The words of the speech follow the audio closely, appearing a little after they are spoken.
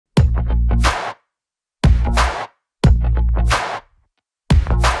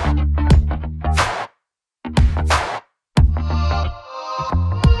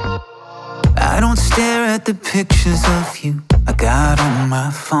don't stare at the pictures of you I got on my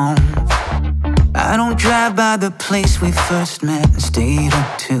phone. I don't drive by the place we first met and stayed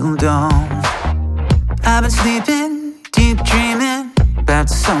up till dawn. I've been sleeping, deep dreaming about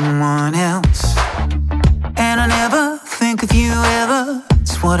someone else, and I never think of you ever.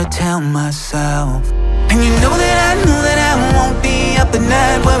 It's what I tell myself. And you know that I won't be up at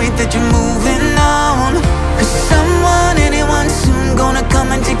night worried that you're moving on. 'Cause someone, anyone soon gonna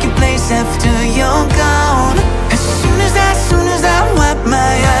come and take your place after you're gone. As soon as I wipe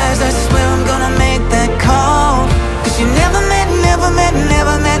my eyes, I swear I'm gonna make that call. 'Cause you never meant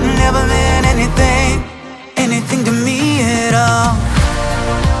anything to me at all.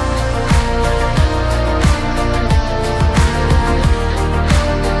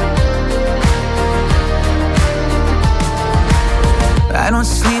 I don't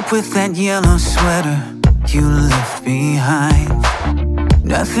sleep with that yellow sweater you left behind.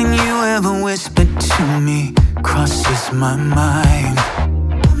 Nothing you ever whispered to me crosses my mind.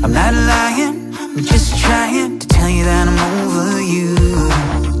 I'm not lying, I'm just trying to tell you that I'm over you.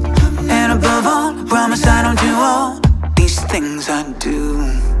 And above all, I promise I don't do all these things I do.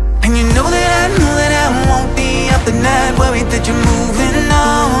 And you know that I won't be up at night worried that you're moving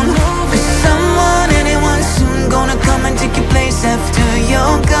on. 'Cause someone, anyone soon gonna come and take your place after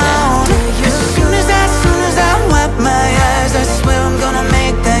you're gone. As soon as I wipe my eyes, I swear I'm gonna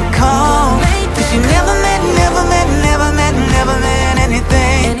make that call. 'Cause you never meant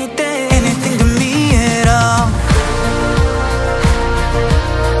anything to me at all.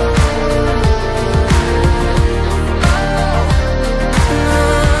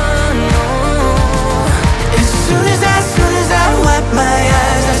 As soon as I wipe my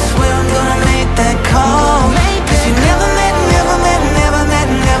eyes, I swear I'm gonna make that call. 'Cause you never meant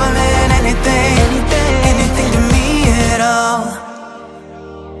anything to me at all.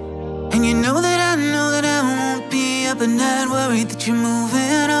 And you know that I won't be up at night worried that you're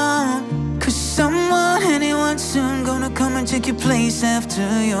moving on. 'Cause someone, anyone soon gonna come and take your place after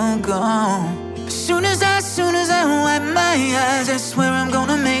you're gone. As soon as I wipe my eyes, I swear I'm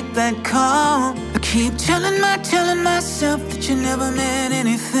gonna make that call. I keep telling myself that you never meant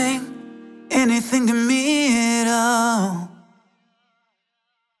anything to me at all.